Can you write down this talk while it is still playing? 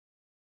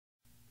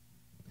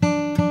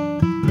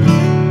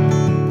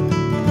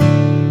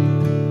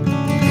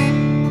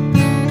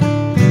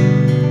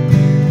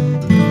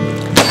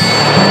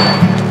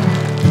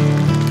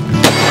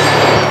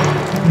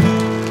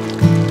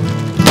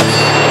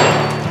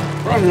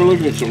out here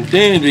looking at some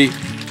dandy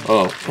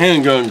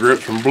handgun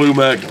grips from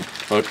BluMagnum.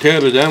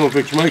 Ted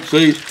Adamovich makes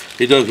these.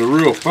 He does a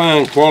real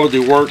fine quality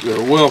work.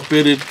 They're well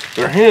fitted.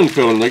 They're hand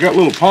filling. They got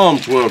little palm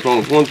swells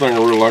on them. One thing I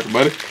really like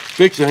about it.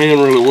 Fix the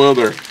hand really well.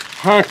 They're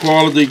high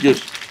quality,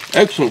 just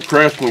excellent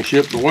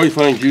craftsmanship. The way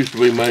things used to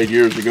be made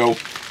years ago.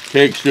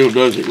 Ted still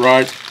does it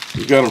right.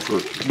 He's got them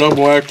for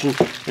double action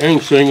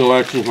and single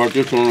actions like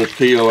this one, this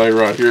TLA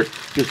right here.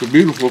 Just a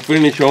beautiful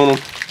finish on them.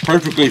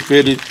 Perfectly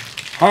fitted.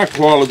 High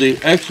quality,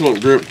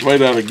 excellent grips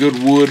made out of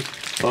good wood.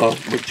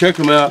 But check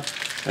them out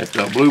at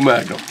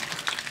BluMagnum.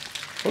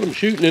 What I'm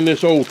shooting in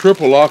this old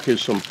triple lock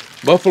is some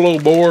buffalo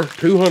bore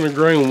 200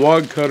 grain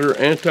wad cutter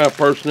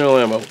anti-personnel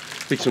ammo.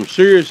 It's some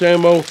serious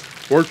ammo.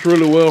 Works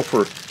really well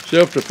for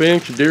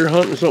self-defense, deer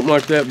hunting, something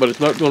like that, but it's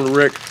not going to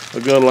wreck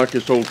a gun like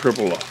this old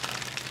triple lock.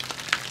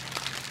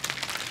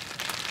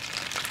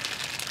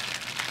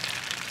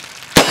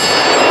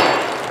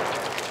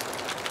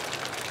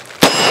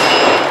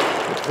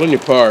 Plenty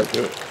of power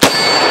to it.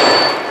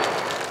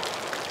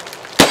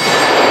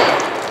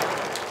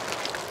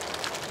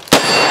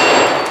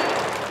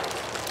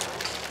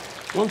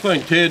 One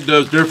thing Ted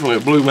does differently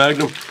at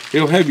BluMagnum,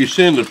 he'll have you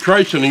send a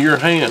tracing of your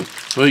hand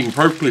so he can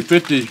perfectly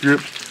fit these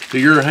grips to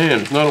your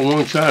hand. It's not a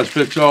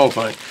one-size-fits-all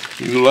thing.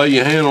 You lay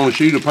your hand on a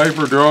sheet of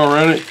paper, draw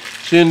around it,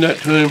 send that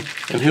to him,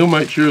 and he'll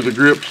make sure the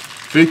grips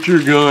fit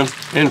your gun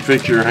and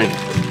fit your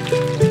hand.